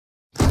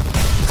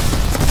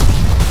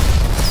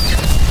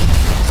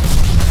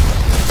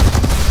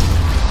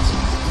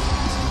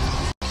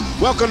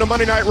Welcome to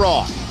Monday Night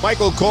Raw.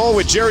 Michael Cole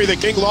with Jerry the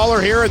King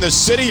Lawler here in the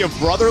city of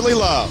brotherly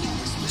love.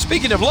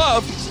 Speaking of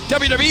love,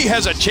 WWE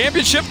has a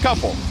championship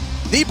couple,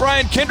 the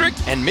Brian Kendrick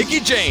and Mickie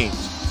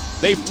James.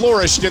 They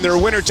flourished in their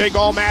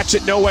winner-take-all match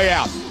at No Way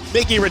Out.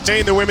 Mickie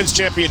retained the Women's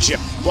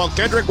Championship, while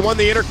Kendrick won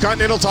the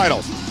Intercontinental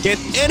title. Can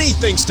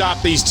anything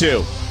stop these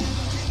two?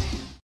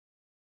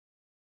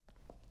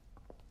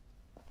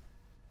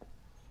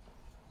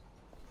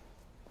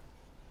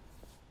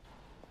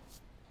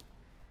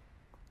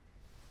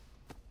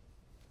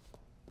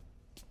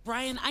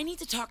 Brian, I need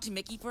to talk to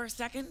Mickie for a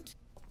second.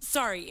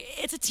 Sorry,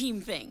 it's a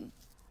team thing.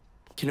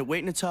 Can it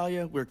wait,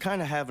 Natalya? We're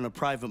kind of having a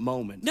private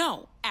moment.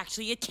 No,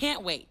 actually, it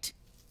can't wait.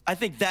 I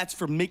think that's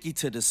for Mickie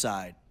to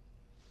decide.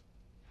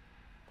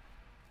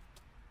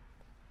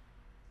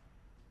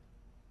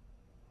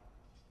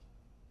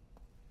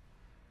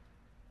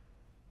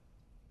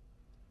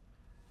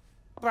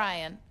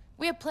 Brian,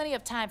 we have plenty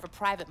of time for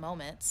private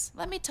moments.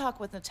 Let me talk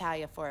with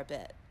Natalya for a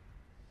bit.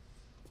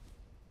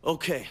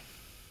 Okay.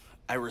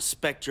 I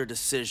respect your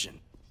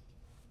decision.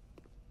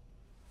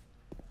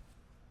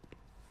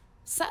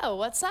 So,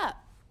 what's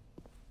up?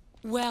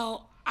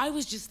 Well, I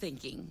was just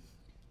thinking,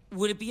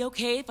 would it be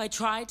okay if I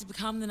tried to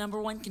become the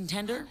 #1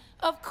 contender?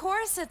 Of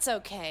course it's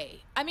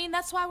okay. I mean,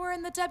 that's why we're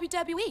in the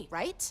WWE,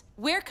 right?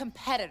 We're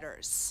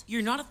competitors.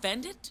 You're not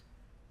offended?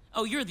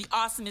 Oh, you're the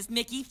awesomest,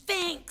 Mickie.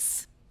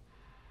 Thanks!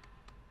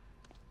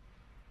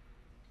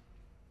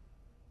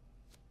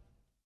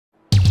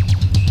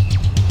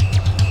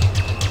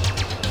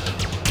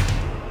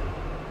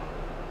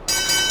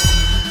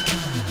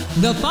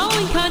 The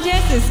following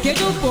contest is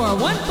scheduled for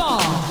one fall.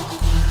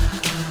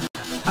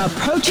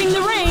 Approaching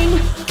the ring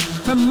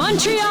from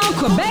Montreal,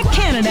 Quebec,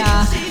 Canada,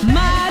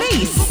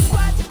 Maryse.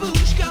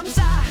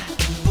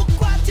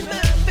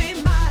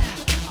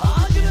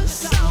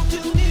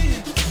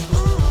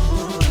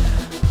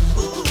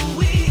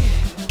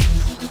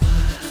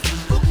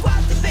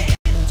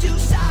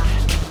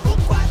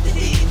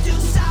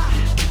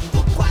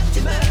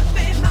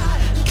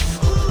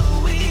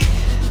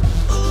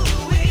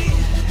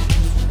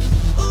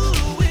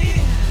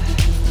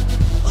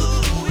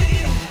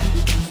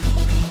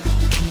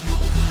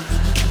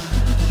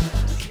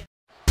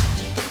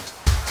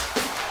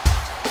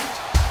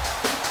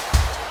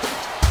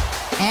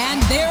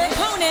 And their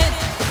opponent,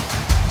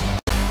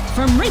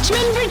 from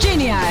Richmond,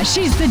 Virginia,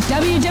 she's the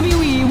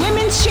WWE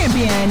Women's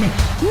Champion,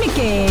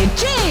 Mickie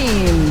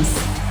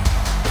James.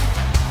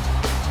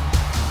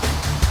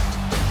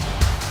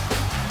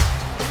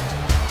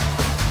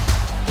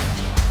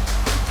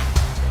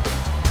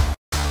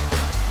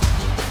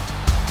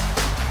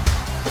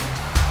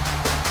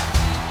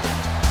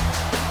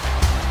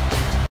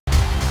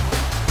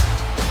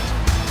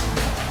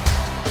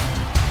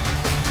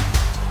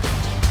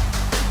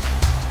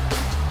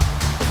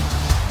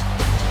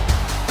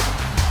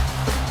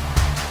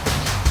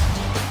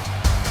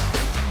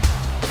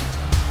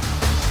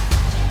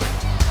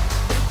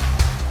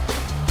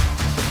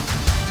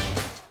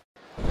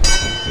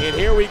 And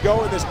here we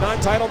go in this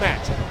non-title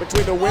match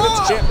between the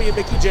Women's Champion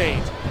Mickie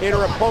James and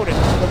her opponent,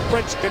 the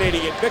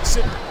French-Canadian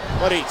Vixen,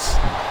 Maryse.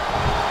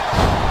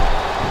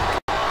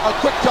 A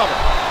quick cover.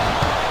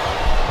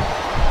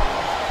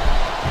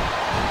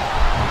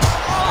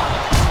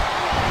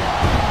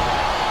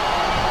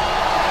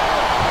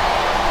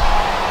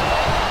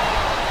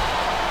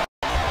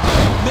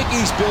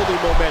 Mickie's building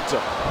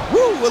momentum.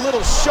 Woo, a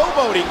little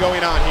showboating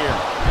going on here.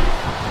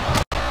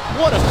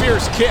 What a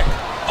fierce kick.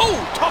 Oh,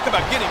 talk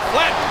about getting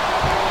flattened.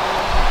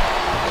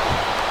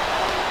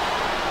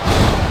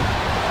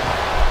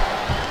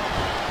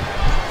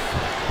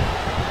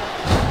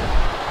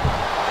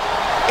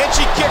 And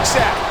she kicks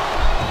out.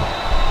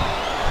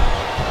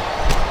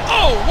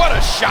 Oh, what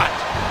a shot.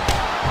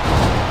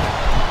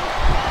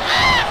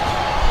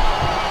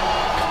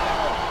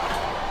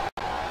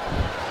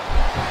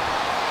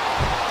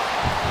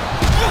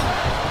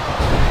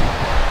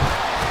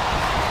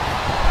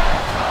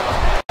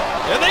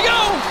 There they go.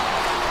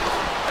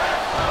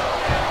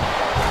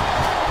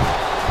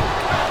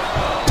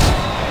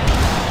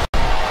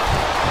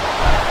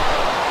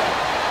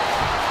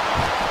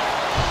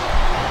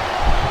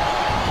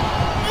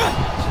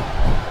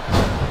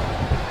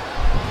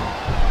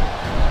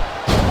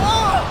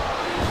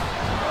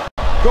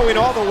 Going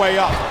all the way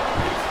up.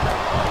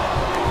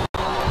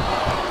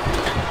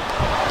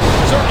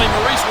 Certainly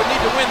Maryse would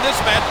need to win this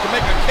match to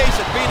make a case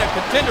at being a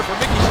contender for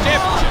Mickie's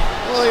championship.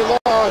 Well, a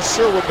loss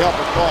sure would help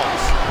a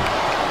cause.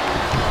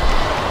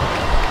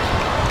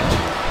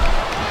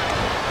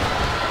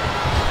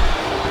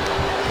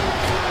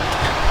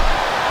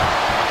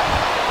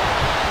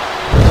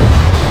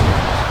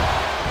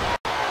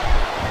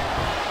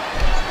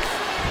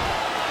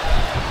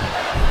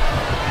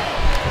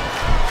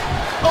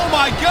 Oh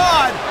my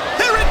God!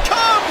 Here it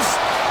comes!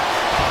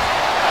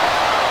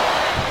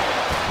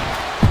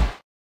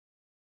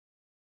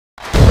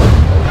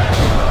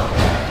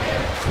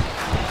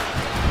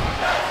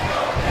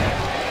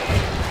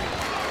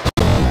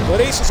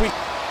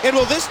 And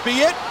will this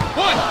be it?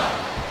 1,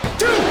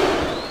 2,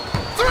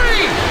 3!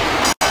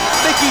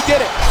 Mickie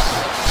did it.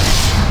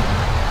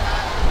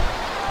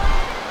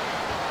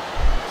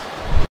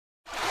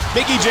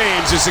 Mickie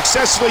James has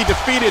successfully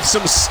defeated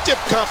some stiff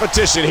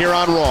competition here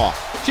on Raw.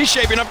 She's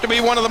shaping up to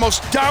be one of the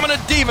most dominant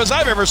divas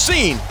I've ever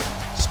seen.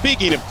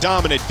 Speaking of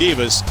dominant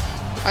divas,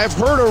 I've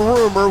heard a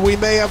rumor we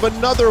may have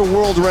another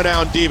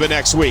world-renowned diva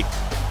next week.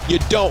 You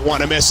don't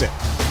want to miss it.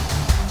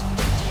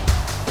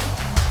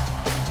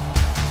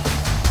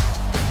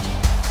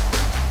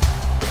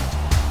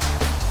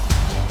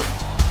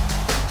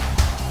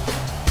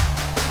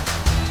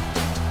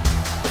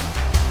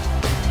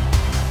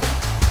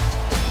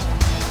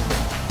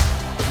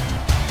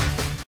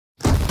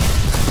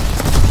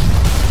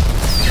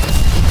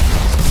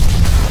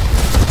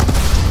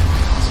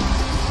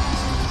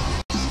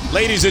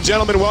 Ladies and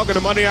gentlemen, welcome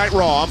to Monday Night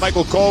Raw. I'm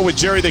Michael Cole with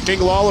Jerry the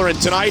King Lawler, and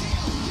tonight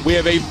we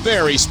have a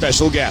very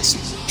special guest.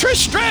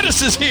 Trish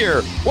Stratus is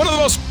here, one of the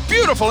most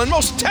beautiful and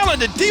most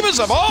talented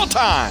divas of all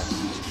time.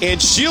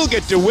 And she'll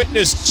get to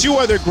witness two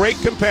other great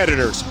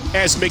competitors,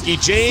 as Mickie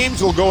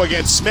James will go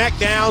against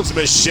SmackDown's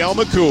Michelle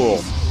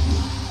McCool.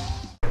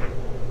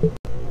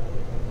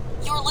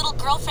 Your little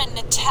girlfriend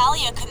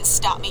Natalya couldn't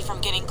stop me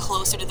from getting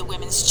closer to the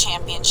Women's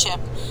Championship.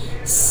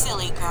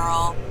 Silly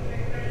girl.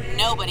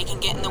 Nobody can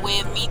get in the way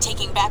of me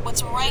taking back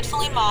what's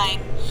rightfully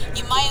mine.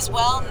 You might as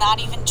well not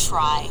even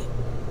try.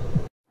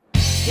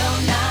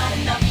 You're not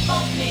enough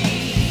for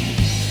me.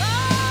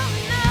 Oh,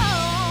 no.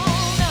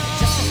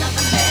 Just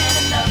another man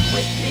in love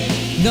with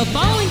me. The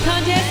following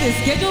contest is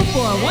scheduled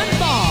for one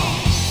fall.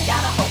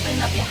 Gotta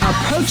open up your eyes.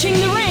 Approaching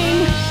the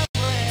ring,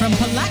 from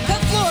Palatka,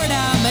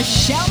 Florida,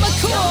 Michelle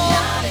McCool. You're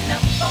not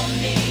enough for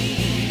me.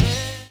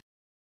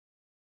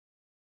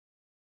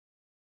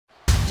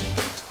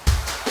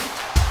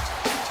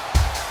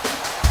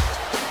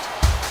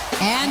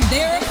 And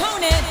their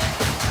opponent,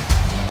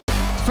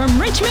 from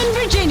Richmond,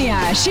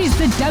 Virginia, she's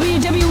the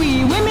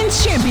WWE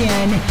Women's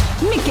Champion,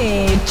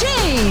 Mickie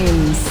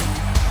James.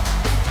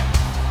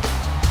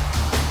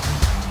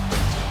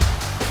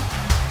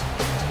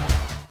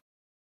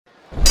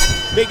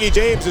 Mickie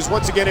James is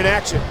once again in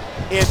action,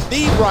 and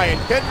the Brian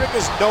Kendrick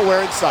is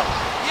nowhere in sight.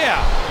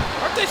 Yeah,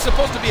 aren't they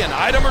supposed to be an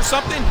item or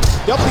something?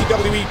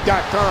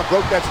 WWE.com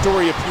broke that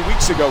story a few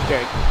weeks ago,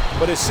 King,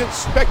 but has since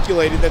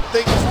speculated that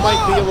things might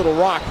be a little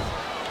rocky.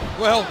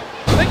 Well,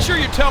 make sure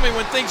you tell me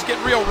when things get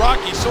real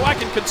rocky so I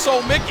can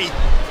console Mickie.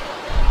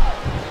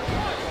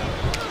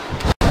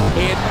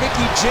 And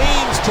Mickie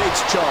James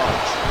takes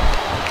charge.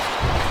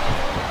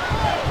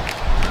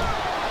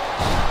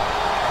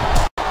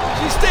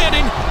 She's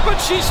standing, but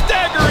she's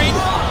staggering.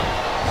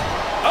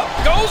 Up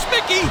goes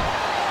Mickie.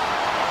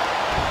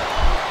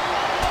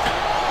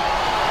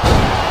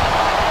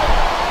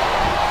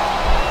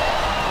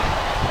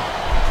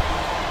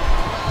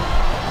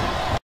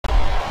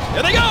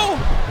 Here they go.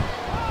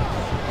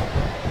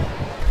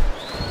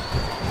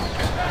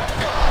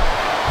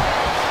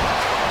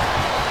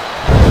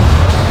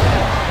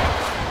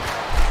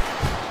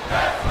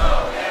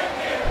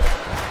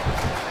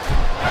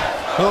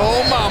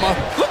 Oh, mama,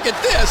 look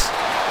at this.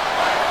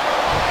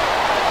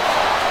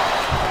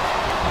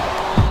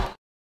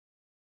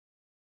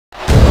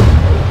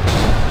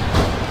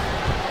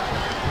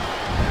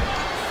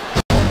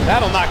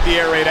 That'll knock the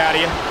air raid out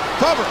of you.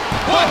 Cover.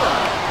 Cover.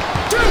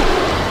 2.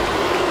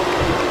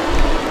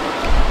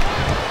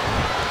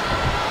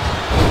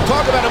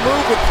 Talk about a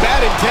move with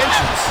bad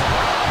intentions.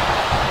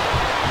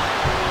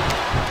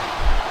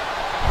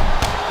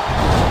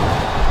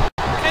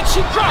 And she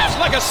drops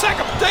like a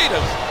sack of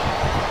potatoes.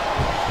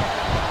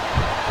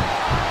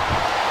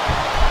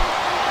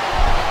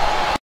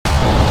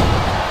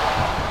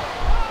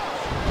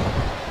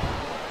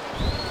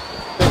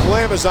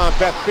 Amazon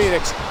Beth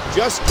Phoenix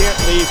just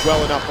can't leave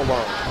well enough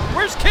alone.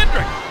 Where's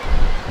Kendrick?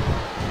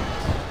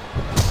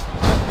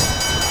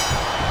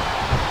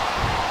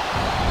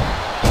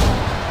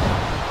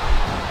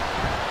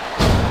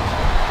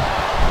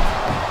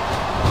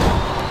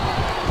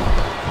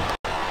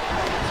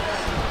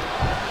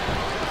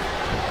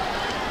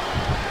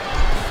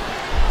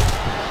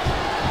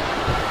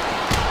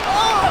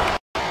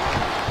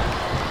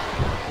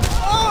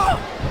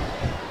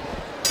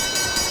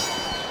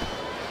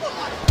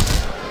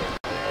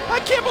 I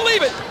can't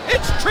believe it!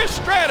 It's Trish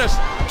Stratus!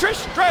 Trish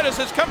Stratus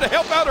has come to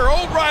help out her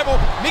old rival,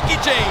 Mickie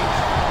James.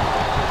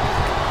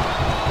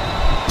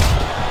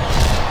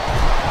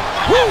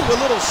 Woo! A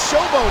little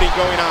showboating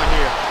going on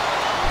here.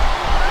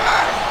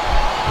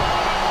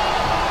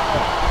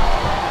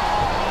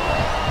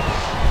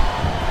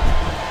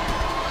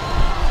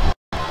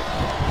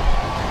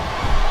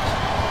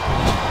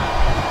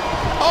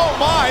 Oh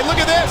my, look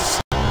at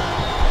this!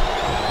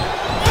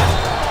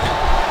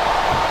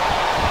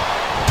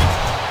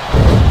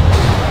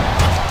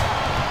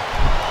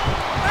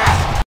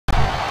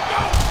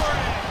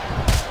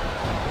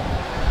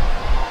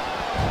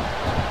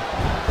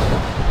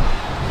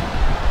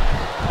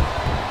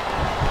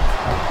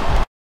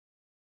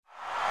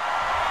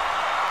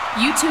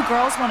 You two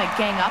girls want to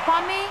gang up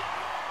on me?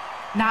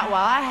 Not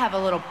while I have a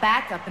little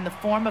backup in the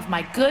form of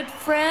my good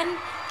friend,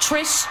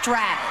 Trish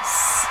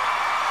Stratus.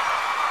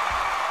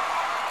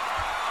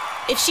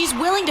 If she's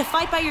willing to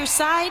fight by your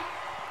side,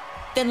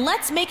 then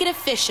let's make it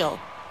official.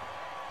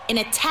 in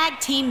a tag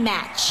team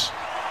match.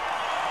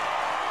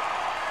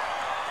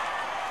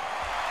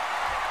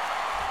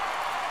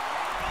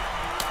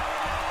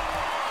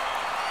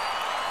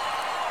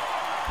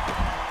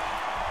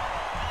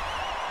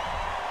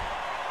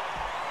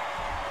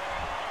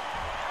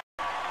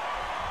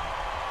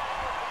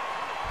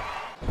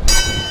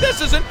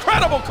 This is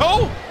incredible,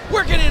 Cole!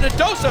 We're getting a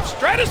dose of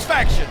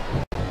stratisfaction!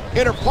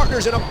 And her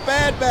partner's in a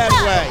bad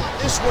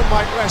way. This one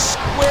might rest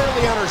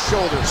squarely on her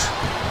shoulders.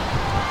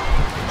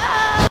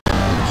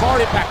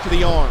 Hard impact to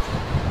the arm.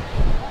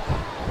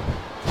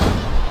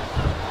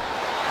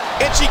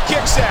 And she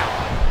kicks out.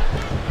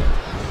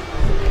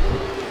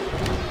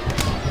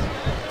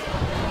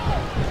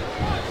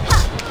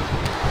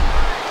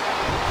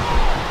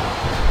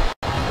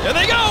 There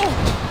they go!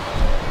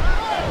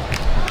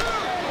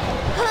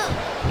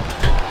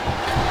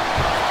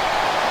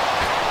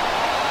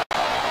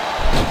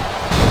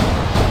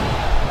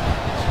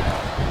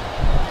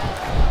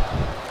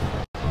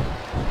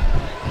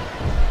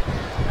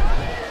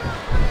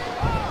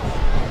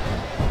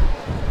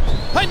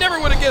 I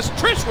never would have guessed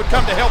Trish would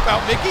come to help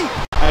out Mickie.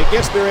 I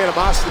guess their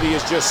animosity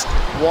is just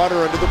water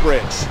under the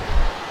bridge.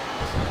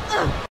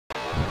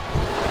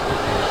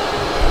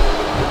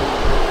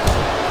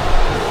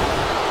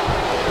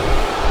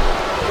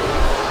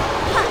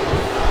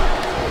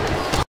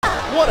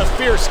 What a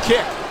fierce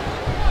kick.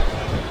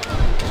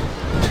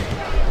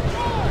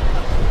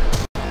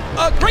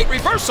 A great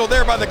reversal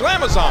there by the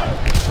Glamazon.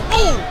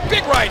 Oh,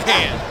 big right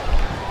hand.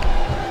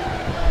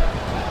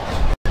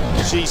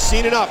 She's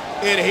seen enough,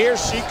 and here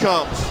she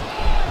comes.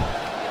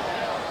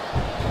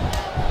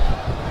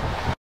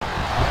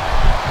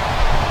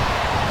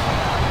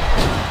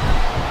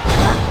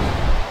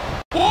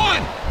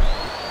 One,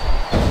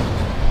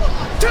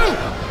 two.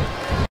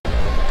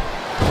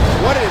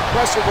 What an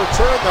impressive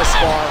return thus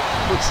far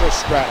for Trish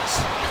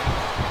Stratus.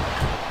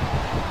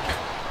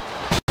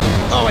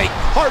 Oh, a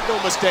cardinal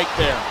mistake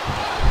there.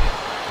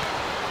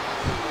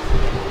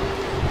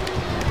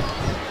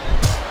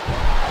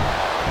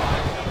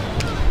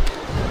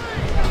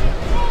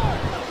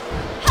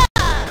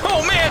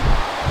 Oh, man.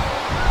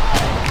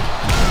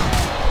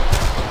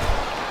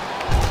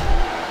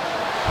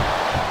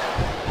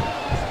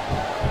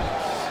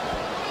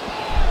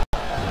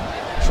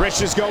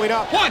 Trish is going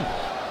up. One.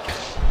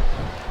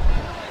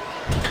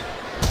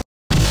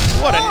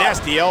 What a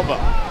nasty elbow.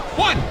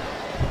 One.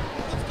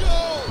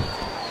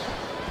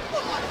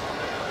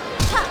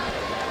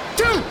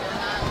 Two.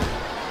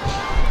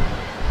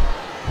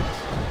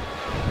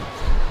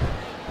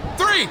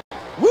 Three.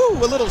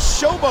 Woo, a little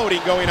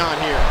showboating going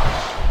on here.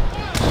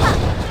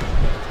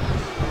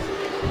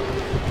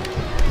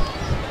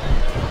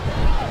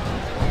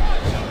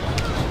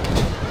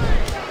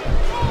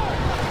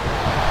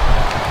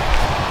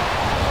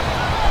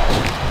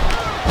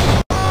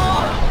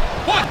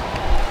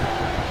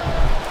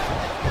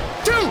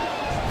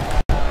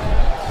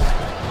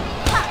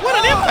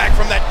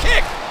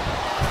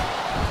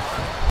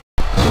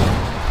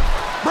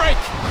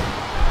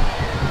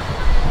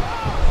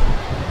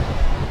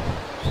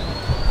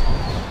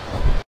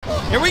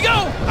 Here we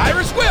go,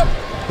 Irish whip.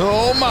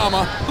 Oh,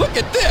 mama, look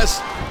at this.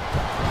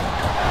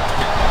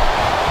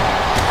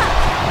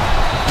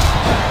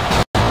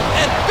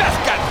 And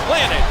Beth got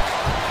planted.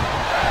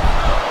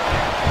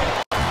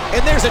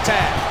 And there's a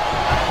tag.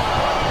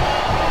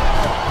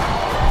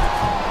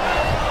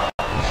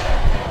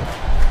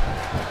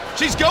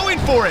 She's going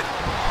for it.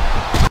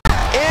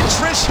 And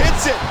Trish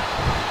hits it.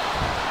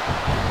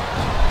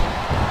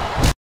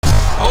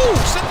 Oh,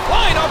 sent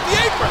flying off the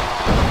apron.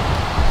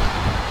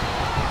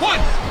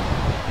 One.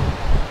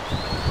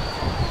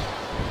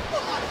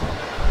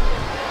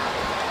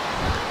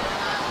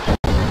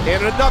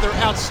 And another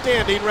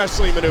outstanding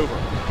wrestling maneuver.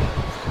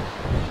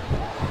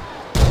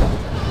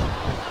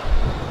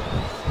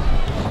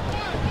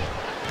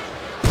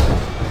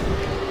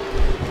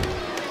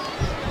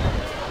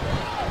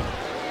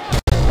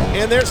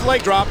 And there's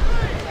leg drop.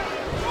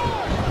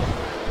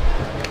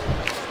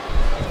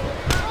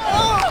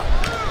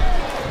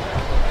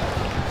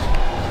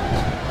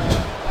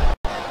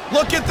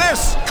 Look at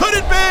this. Could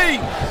it be?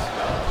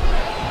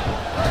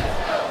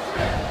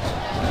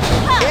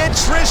 And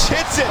Trish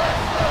hits it.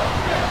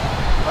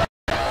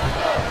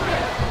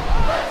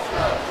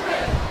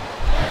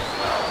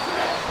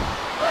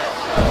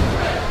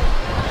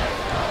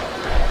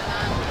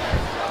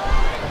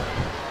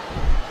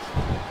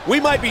 We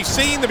might be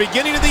seeing the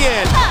beginning of the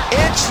end.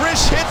 And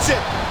Trish hits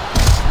it.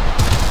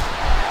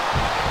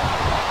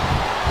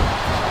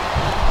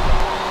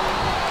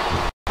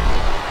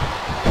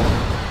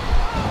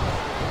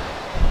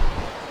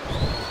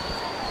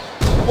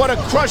 What a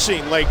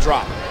crushing leg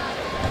drop.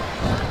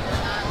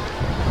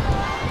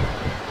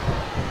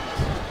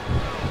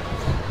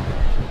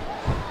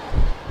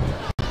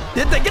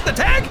 Did they get the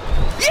tag?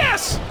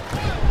 Yes!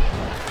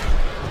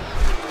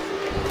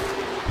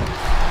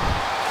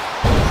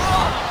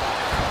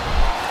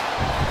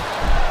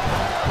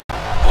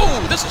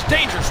 Oh, this is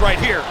dangerous right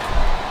here.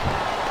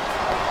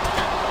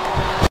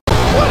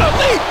 What a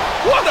leap!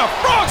 What a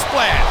frog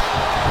splash!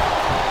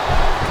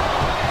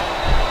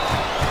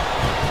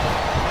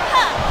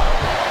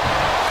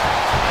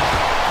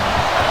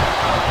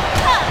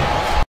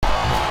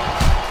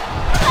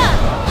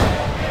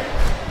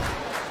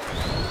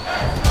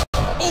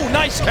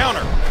 Nice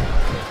counter.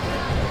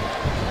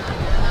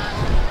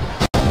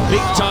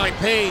 Big time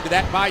pain to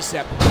that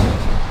bicep.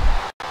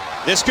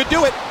 This could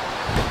do it.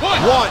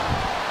 One.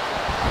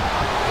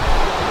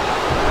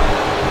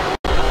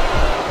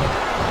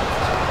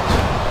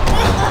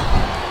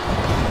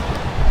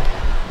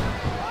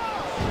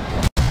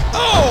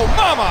 Oh,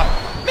 mama!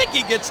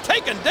 Mickie gets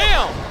taken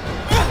down.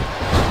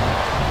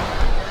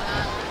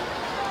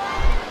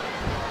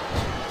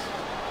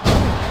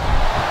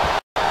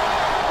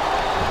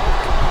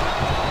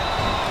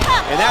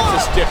 And that's a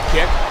stiff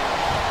kick.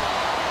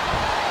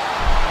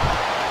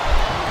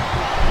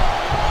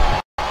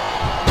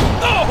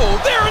 Oh,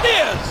 there it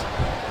is!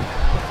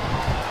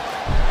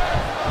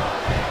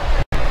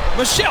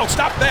 Michelle,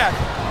 stop that!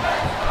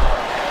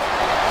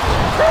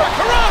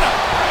 Karana!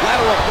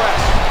 Lateral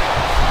press.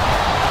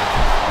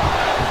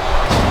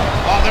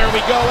 Oh, there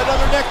we go,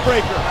 another neck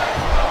breaker.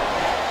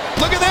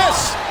 Look at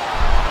this!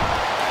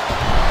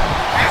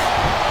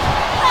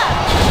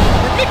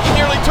 And Mickie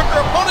nearly took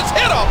her opponent's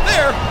head off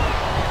there.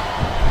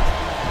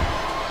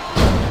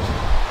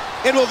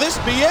 And will this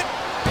be it?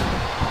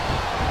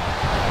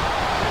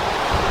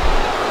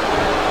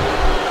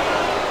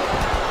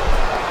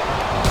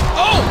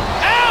 Oh,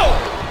 ow!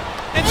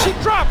 And she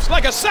drops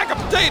like a sack of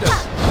potatoes.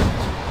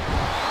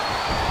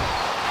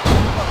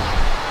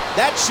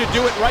 That should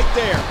do it right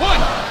there.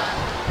 One.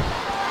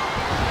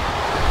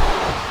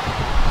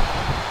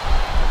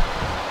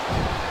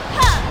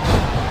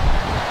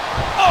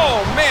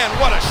 Oh, man,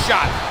 what a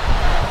shot.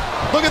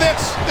 Look at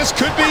this. This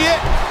could be it.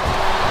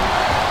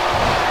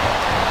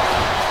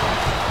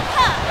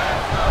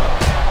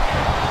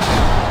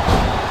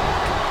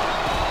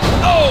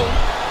 Oh,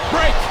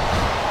 break.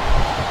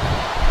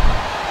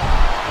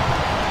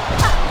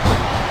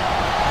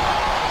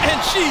 And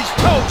she's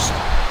toast.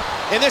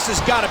 And this has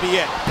got to be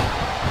it.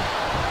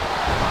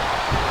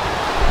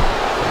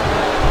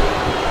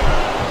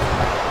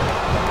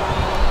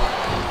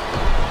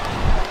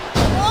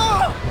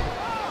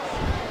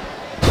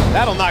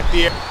 That'll knock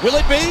the air. Will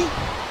it be?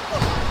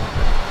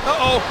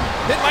 Uh-oh,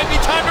 it might be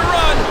time to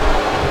run.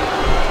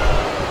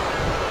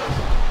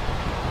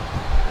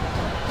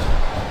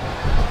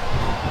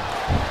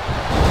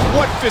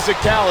 What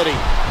physicality.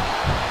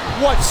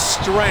 What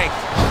strength.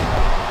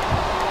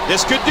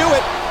 This could do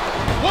it.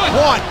 One.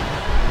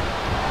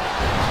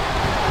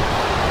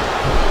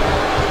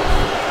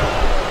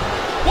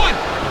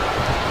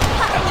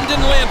 That one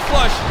didn't land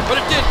flush, but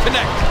it did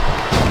connect.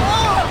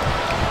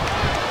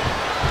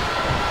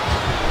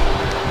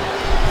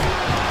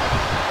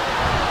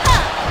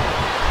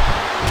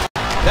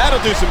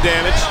 That'll do some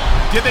damage.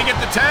 Did they get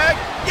the tag?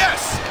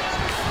 Yes.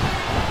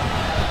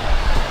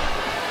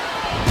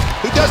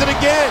 He does it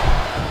again.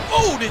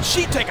 Oh, did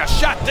she take a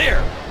shot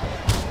there?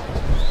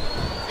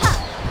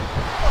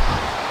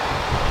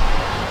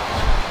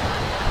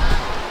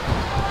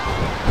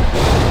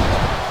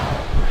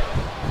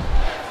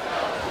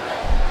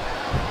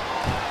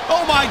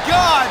 Oh my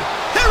God!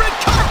 Here it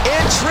comes!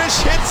 And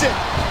Trish hits it.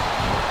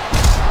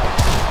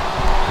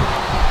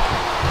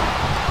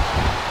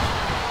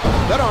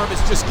 That arm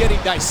is just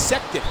getting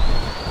dissected.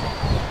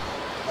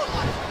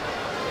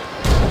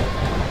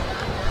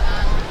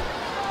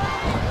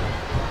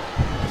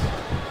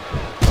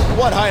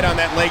 What height on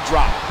that leg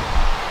drop?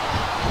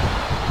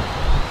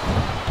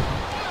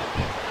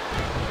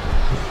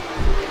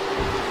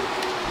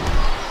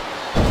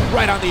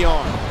 Right on the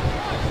arm.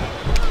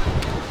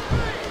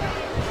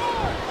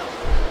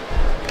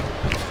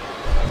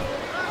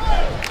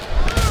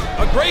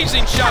 A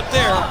grazing shot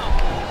there.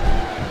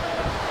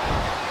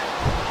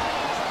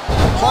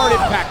 Hard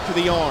impact to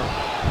the arm.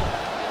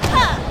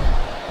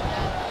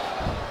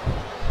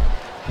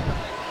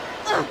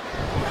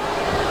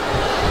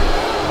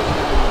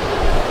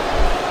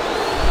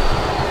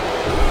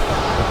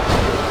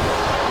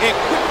 And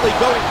quickly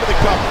going for the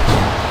cover.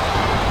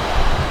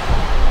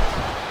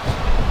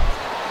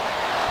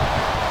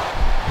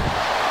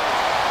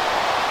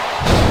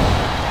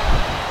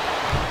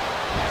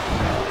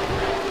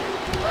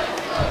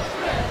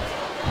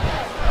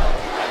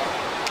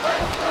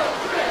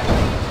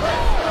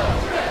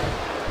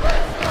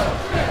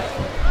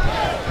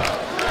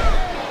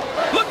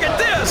 Look at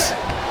this!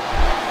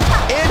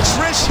 And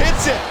Trish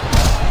hits it.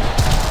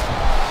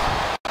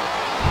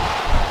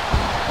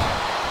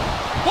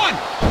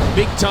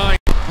 Big time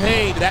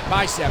pain to that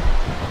bicep.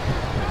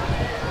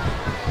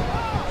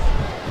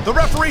 The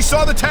referee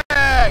saw the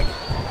tag.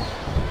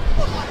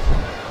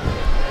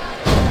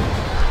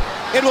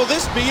 And will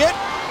this be it?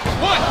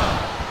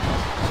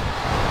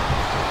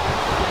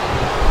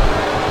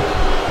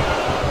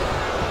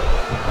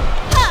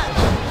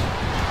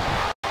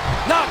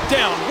 Knocked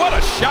down, what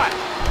a shot!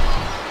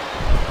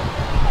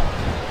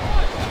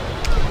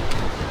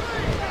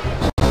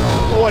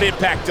 What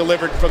impact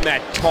delivered from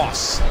that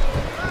toss.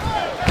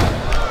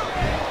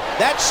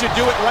 That should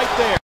do it right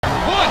there.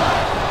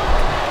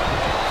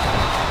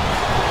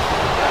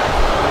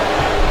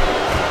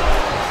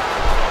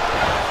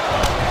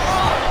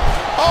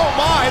 Oh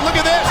my, look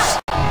at this.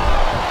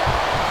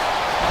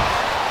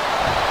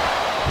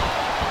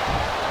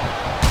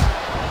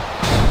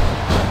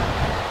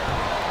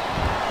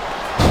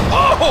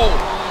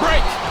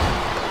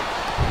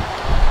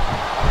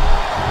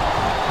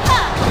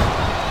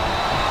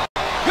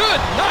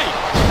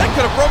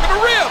 have broken a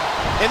rib.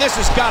 And this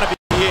has got to be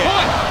it.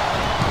 1,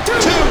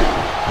 2.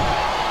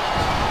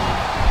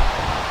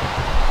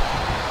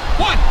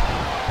 1.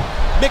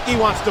 Mickie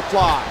wants to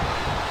fly.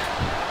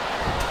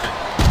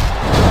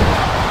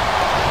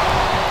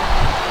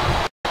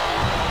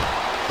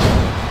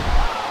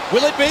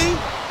 Will it be?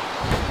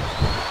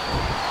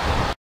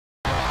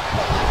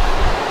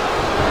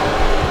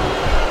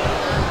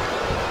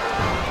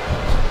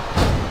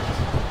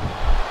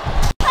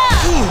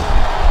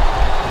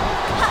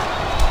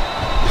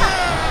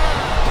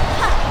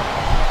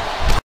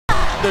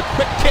 The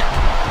quick kick.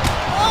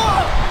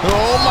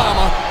 Oh,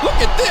 mama. Look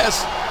at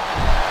this.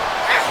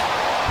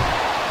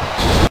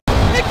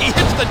 Mickie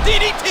hits the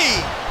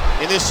DDT.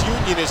 And this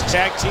union is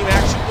tag team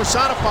action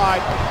personified.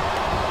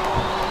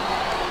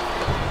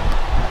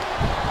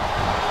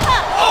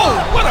 Oh,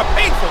 what a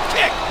painful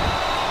kick.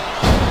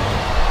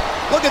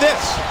 Look at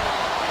this.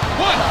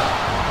 1,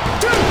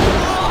 2.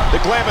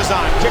 The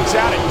Glamazon kicks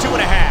out at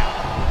 2.5.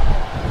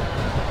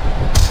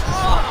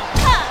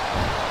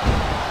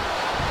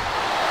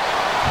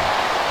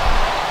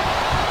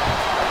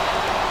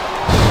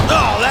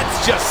 Oh,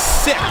 that's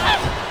just sick.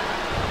 Ouch!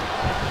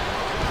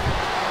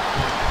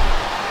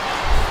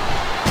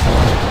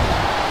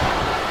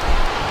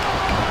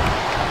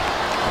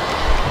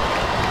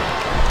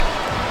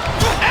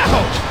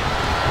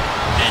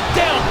 And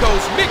down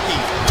goes Mickie.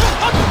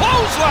 A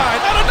clothesline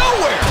out of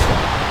nowhere.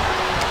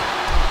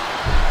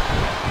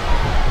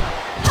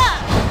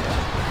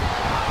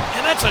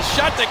 And that's a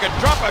shot that could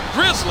drop a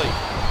grizzly.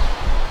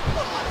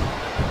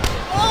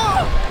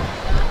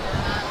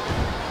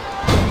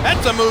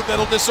 That's a move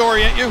that'll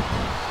disorient you.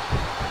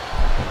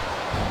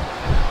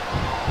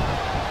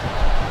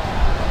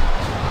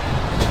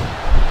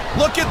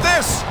 Look at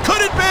this!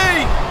 Could it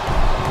be?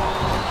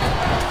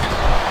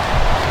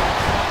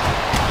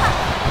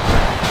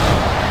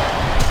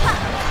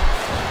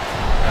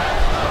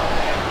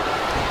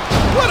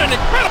 What an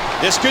incredible...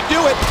 This could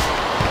do it.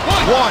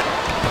 1,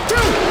 2,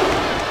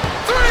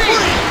 3.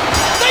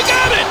 They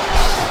got it!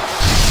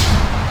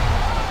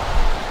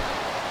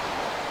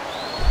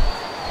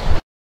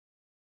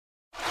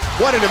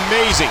 What an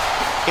amazing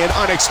and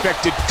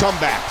unexpected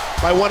comeback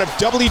by one of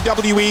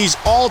WWE's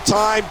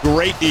all-time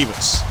great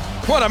divas.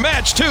 What a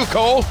match, too,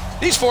 Cole.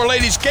 These 4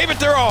 ladies gave it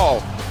their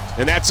all.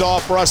 And that's all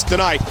for us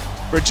tonight.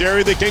 For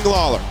Jerry the King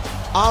Lawler,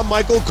 I'm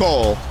Michael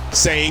Cole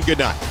saying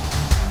goodnight.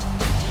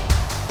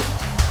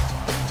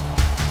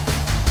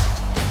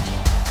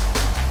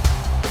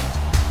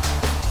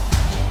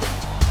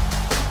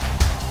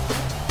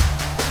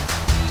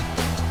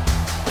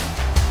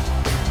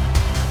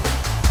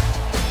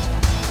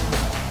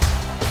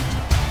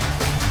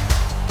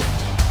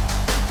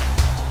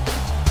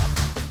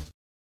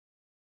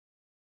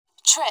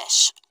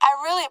 Trish, I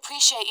really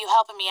appreciate you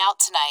helping me out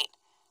tonight.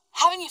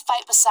 Having you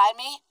fight beside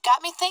me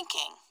got me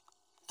thinking.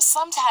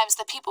 Sometimes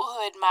the people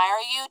who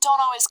admire you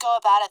don't always go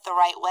about it the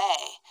right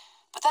way,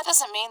 but that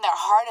doesn't mean their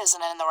heart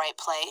isn't in the right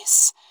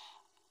place.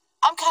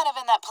 I'm kind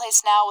of in that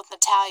place now with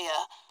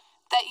Natalya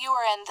that you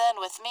were in then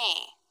with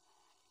me.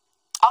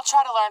 I'll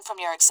try to learn from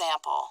your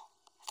example.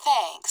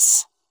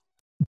 Thanks.